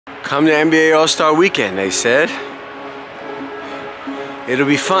Come to NBA All-Star Weekend, they said. It'll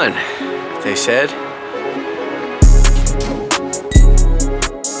be fun, they said.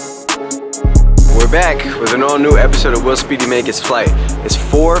 We're back with an all-new episode of Will Speedy Make His Flight. It's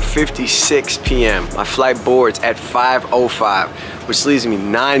 4:56 p.m. My flight boards at 5:05, which leaves me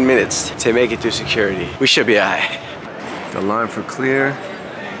 9 minutes to make it through security. We should be all right. The line for clear,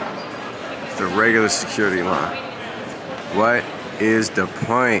 the regular security line. What is the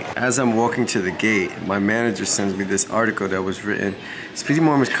point? As I'm walking to the gate, my manager sends me this article that was written, Speedy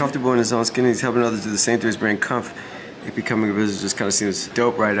Mormon is comfortable in his own skin and he's helping others do the same through his brain comf. It becoming a business just kind of seems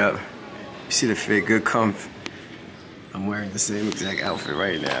dope right up. You see the fit, good comf. I'm wearing the same exact outfit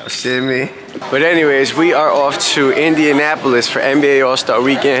right now, shit me. But anyways, we are off to Indianapolis for NBA All-Star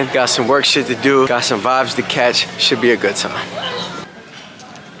Weekend. Got some work shit to do, got some vibes to catch. Should be a good time.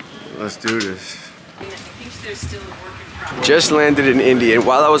 Let's do this. Just landed in Indy, and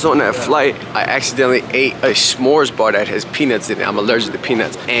while I was on that flight, I accidentally ate a s'mores bar that has peanuts in it. I'm allergic to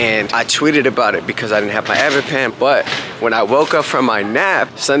peanuts. And I tweeted about it because I didn't have my EpiPen, but when I woke up from my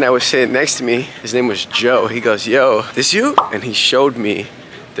nap, son that was sitting next to me, his name was Joe. He goes, yo, this you? And he showed me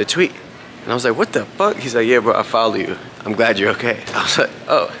the tweet. And I was like, what the fuck? He's like, yeah, bro, I follow you. I'm glad you're okay. I was like,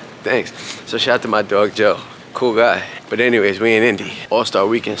 oh, thanks. So shout out to my dog, Joe. Cool guy. But anyways, we in Indy. All-Star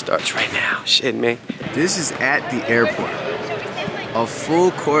Weekend starts right now. Shit, man. This is at the airport. A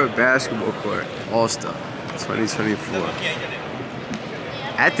full court basketball court. All-Star 2024.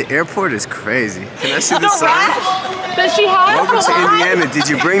 At the airport is crazy. Can I see the sign? Does she have Welcome to Indiana. Did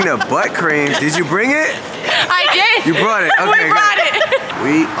you bring the butt cream? Did you bring it? I did. You brought it? Okay, we brought it.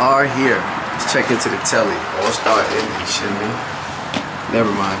 We are here. Let's check into the telly. All-Star Indy, shouldn't we?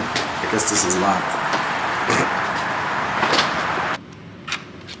 Never mind. I guess this is locked.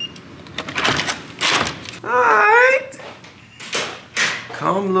 Alright.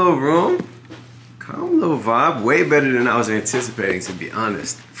 Calm little room. Calm little vibe. Way better than I was anticipating, to be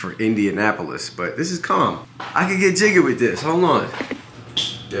honest, for Indianapolis. But this is calm. I could get jiggy with this. Hold on.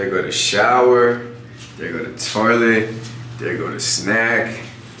 There go the shower. There go the toilet. There go the snack.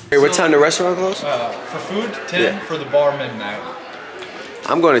 Hey, what time the restaurant close? For food, 10. Yeah. For the bar, midnight.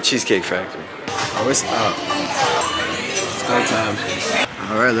 I'm going to Cheesecake Factory. Oh, it's up. It's go time.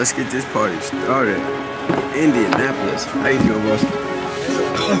 All right, let's get this party started. Indianapolis. How you doing, boss?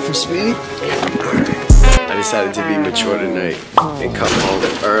 For Speedy? All right. I decided to be mature tonight and come home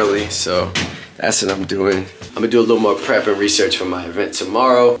early, so that's what I'm doing. I'm gonna do a little more prep and research for my event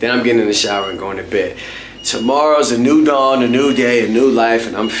tomorrow. Then I'm getting in the shower and going to bed. Tomorrow's a new dawn, a new day, a new life,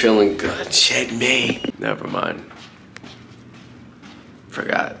 and I'm feeling good. Shit me. Never mind.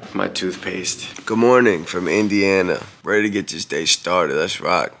 Forgot my toothpaste. Good morning from Indiana. Ready to get this day started. Let's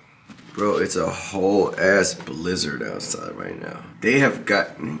rock. Bro, it's a whole ass blizzard outside right now. They have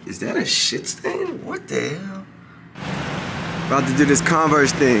got, is that a shit stain? What the hell? About to do this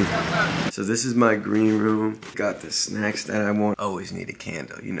Converse thing. So this is my green room. Got the snacks that I want. Always need a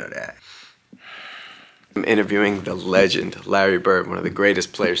candle, you know that. I'm interviewing the legend, Larry Bird, one of the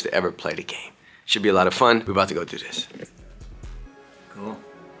greatest players to ever play the game. Should be a lot of fun. We're about to go do this. Cool.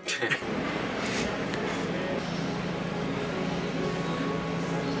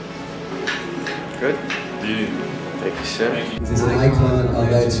 Good? Yeah. Thank you, sir. He's an icon, a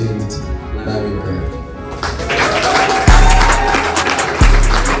legend, Larry Bird.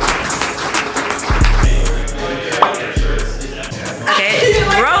 Okay,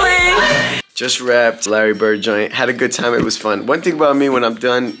 rolling. Just wrapped Larry Bird joint. Had a good time. It was fun. One thing about me when I'm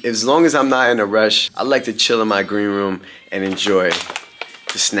done, as long as I'm not in a rush, I like to chill in my green room and enjoy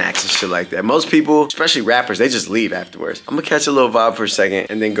the snacks and shit like that. Most people, especially rappers, they just leave afterwards. I'm gonna catch a little vibe for a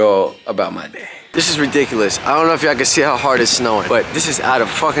second and then go about my day. This is ridiculous. I don't know if y'all can see how hard it's snowing, but this is out of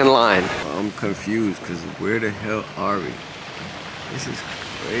fucking line. I'm confused because where the hell are we? This is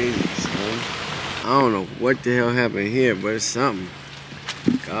crazy, son. I don't know what the hell happened here, but it's something.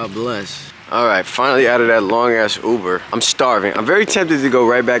 God bless. All right, finally out of that long-ass Uber. I'm starving. I'm very tempted to go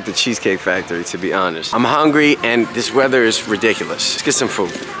right back to Cheesecake Factory, to be honest. I'm hungry, and this weather is ridiculous. Let's get some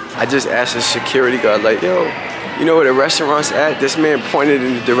food. I just asked the security guard, like, yo, you know where the restaurant's at? This man pointed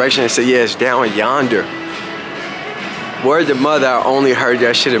in the direction and said, yeah, it's down yonder. Word to mother, I only heard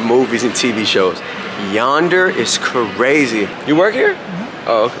that shit in movies and TV shows. Yonder is crazy. You work here? Mm-hmm.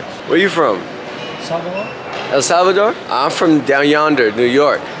 Oh, okay. Where you from? Salvador. El Salvador? I'm from down yonder, New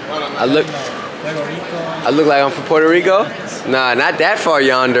York. I look like I'm from Puerto Rico? Nah, not that far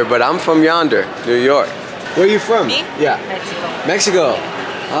yonder, but I'm from yonder, New York. Where are you from? Me? Yeah. Mexico. Mexico.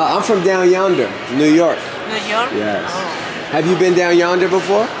 I'm from down yonder, New York. New York? Yes. Oh. Have you been down yonder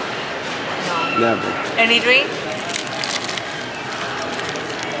before? No. Never. Any drink?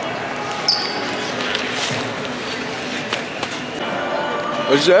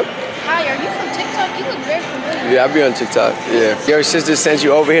 What's up? Hi, are you from TikTok? You look very familiar. Yeah, I be on TikTok. Yeah. Your sister sent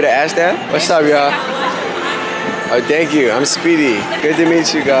you over here to ask that? What's up, y'all? Oh, thank you. I'm Speedy. Good to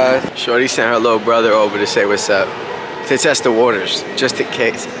meet you guys. Shorty sent her little brother over to say what's up. To test the waters, just in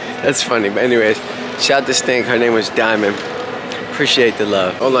case. That's funny. But anyways, shout to Stink. Her name was Diamond. Appreciate the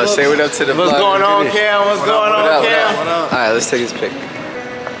love. Hold on, say what up to the vlog. What's going on, Cam? What's going on, Cam? All right, let's take this pic.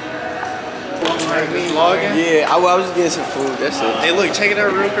 Vlogging? Yeah, I was just getting some food. That's it. Hey, look, check it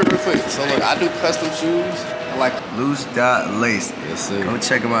out real quick. So look, I do custom shoes. I like Loose Dot Lace. Yes, sir. Go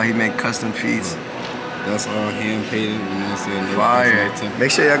check him out. He make custom feeds. That's all hand painted. You know what I'm saying? Fire.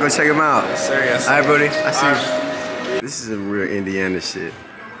 Make sure y'all go check him out. Yes, sir. Yes, sir. All right, buddy. I see you. This is some real Indiana shit.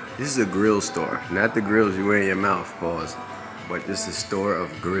 This is a grill store. Not the grills you wear in your mouth, pause. But this is a store of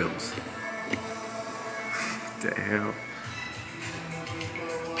grills. What the hell?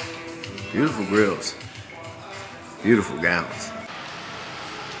 Beautiful grills. Beautiful gowns.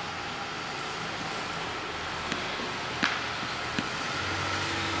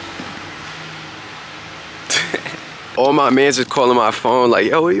 All my mans is calling my phone like,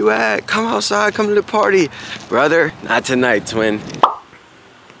 yo, where you at? Come outside, come to the party. Brother, not tonight, twin.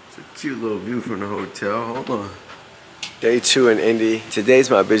 It's a cute little view from the hotel, hold on. Day 2 in Indy. Today's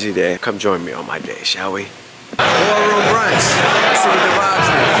my busy day. Come join me on my day, shall we? Ballroom brunch. Let's see what the vibes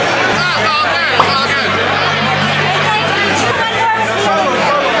are.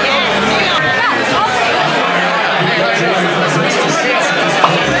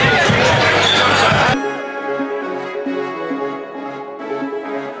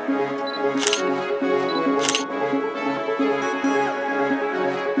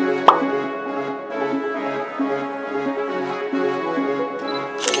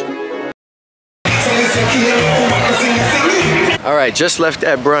 All right, just left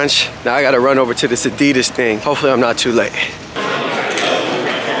that brunch. Now I gotta run over to this Adidas thing. Hopefully I'm not too late. It's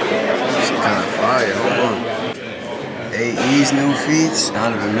kind of fire, hold on. AE's new feats,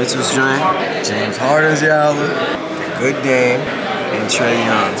 Donovan Mitchell's joint, James Harden's album, Good Dame, and Trae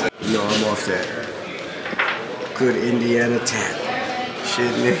Young. You know I'm off that good Indiana tap.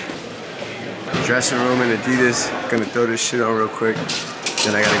 Shit, Nick. Dressing room in Adidas. Gonna throw this shit on real quick.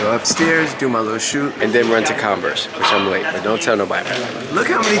 Then I gotta go upstairs, do my little shoot, and then run to Converse, which I'm late, but don't tell nobody. Look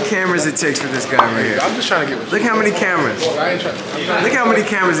how many cameras it takes for this guy right here. I'm just trying to get. Look how many cameras. Look how many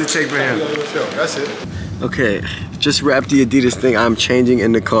cameras it takes for him. That's it. Okay, just wrapped the Adidas thing. I'm changing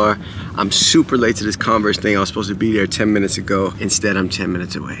in the car. I'm super late to this Converse thing. I was supposed to be there 10 minutes ago. Instead, I'm 10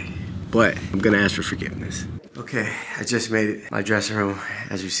 minutes away. But I'm gonna ask for forgiveness. Okay, I just made it. My dressing room,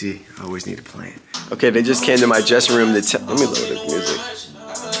 as you see, I always need a plan. Okay, they just came to my dressing room to tell, let me load the music.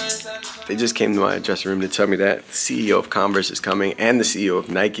 They just came to my dressing room to tell me that the CEO of Converse is coming and the CEO of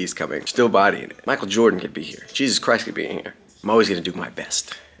Nike is coming. Still bodying it. Michael Jordan could be here. Jesus Christ could be in here. I'm always gonna do my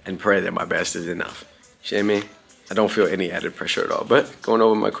best and pray that my best is enough. You know what I mean? I don't feel any added pressure at all, but going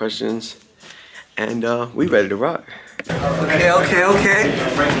over my questions and we ready to rock. Okay.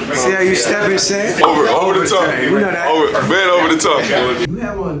 See how you stepping, say? Over the top. You know that. Man over the top. You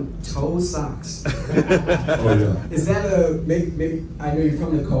have on toe socks. Oh yeah. Is that maybe I know you're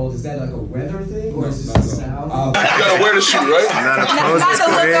from the cold. Is that like a weather thing or is this a style? You gotta wear the shoe, right? Not a pose,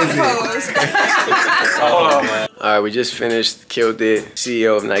 it's crazy. Hold on, man. All right, we just finished, killed it.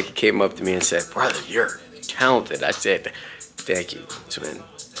 CEO of Nike came up to me and said, brother, you're talented. I said, thank you, twin.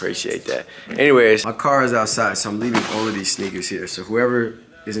 Appreciate that. Anyways, my car is outside, so I'm leaving all of these sneakers here. So whoever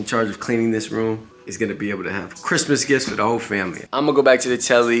is in charge of cleaning this room is gonna be able to have Christmas gifts for the whole family. I'm gonna go back to the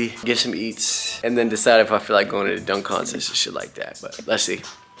telly, get some eats, and then decide if I feel like going to the dunk contest or shit like that, but let's see.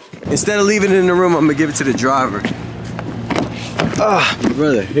 Instead of leaving it in the room, I'm gonna give it to the driver. Ah, my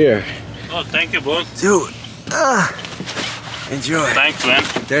brother, here. Oh, thank you, boss. Dude, enjoy. Thanks, man.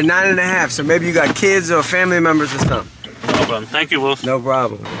 They're 9.5, so maybe you got kids or family members or something. No problem. Thank you, boss. No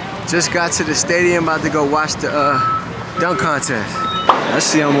problem. Just got to the stadium, about to go watch the dunk contest. I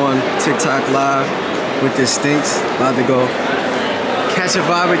see I'm on TikTok live with this Stinks, about to go catch a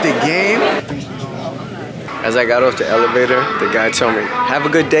vibe with the game. As I got off the elevator, the guy told me, have a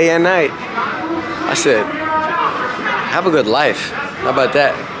good day and night. I said, have a good life. How about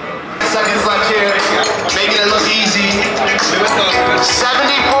that? Seconds left here, making it look easy.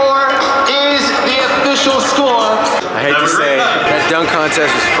 74 is the official score. I hate to say, that dunk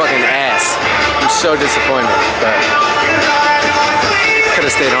contest was fucking ass. I'm so disappointed, but could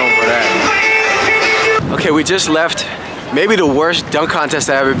have stayed home for that. Okay, we just left maybe the worst dunk contest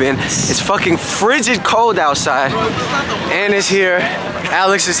I've ever been. It's fucking frigid cold outside. Ann is here,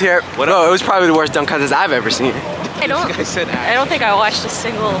 Alex is here. Bro, it was probably the worst dunk contest I've ever seen. I don't think I watched a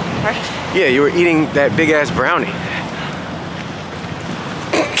single part. Yeah, you were eating that big ass brownie.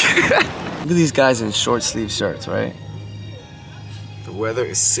 Look at these guys in short sleeve shirts, right? The weather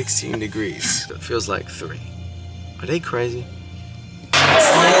is 16 degrees. It feels like 3. Are they crazy?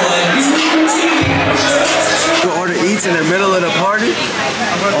 You order eats in the middle of the party?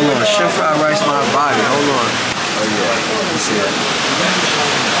 Hold on, shrimp fried rice my body. Hold on. Oh yeah, let's see it.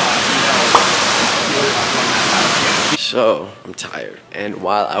 So, I'm tired. And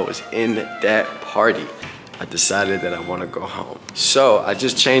while I was in that party, I decided that I want to go home. So, I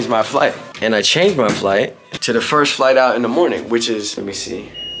just changed my flight. And I changed my flight to the first flight out in the morning, which is, let me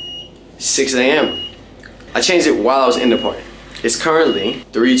see, 6 a.m. I changed it while I was in the party. It's currently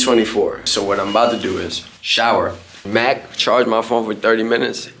 3:24. So what I'm about to do is shower, charge my phone for 30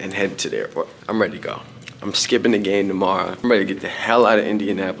 minutes, and head to the airport. I'm ready to go. I'm skipping the game tomorrow. I'm ready to get the hell out of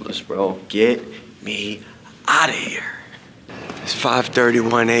Indianapolis, bro. Get me out of here. It's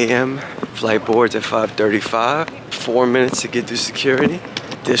 5:31 a.m. Flight board's at 5:35. 4 minutes to get through security.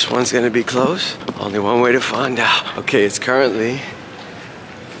 This one's gonna be close. Only one way to find out. Okay, it's currently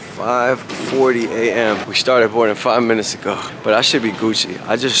 5:40 a.m. We started boarding 5 minutes ago, but I should be Gucci.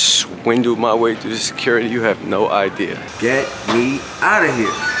 I just swindled my way through the security. You have no idea. Get me out of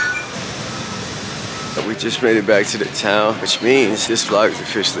here. We just made it back to the town, which means this vlog is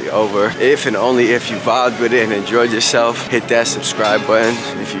officially over. If and only if you vibed with it and enjoyed yourself, hit that subscribe button.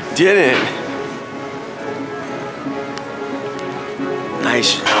 If you didn't,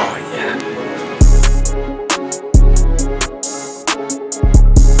 nice knowing.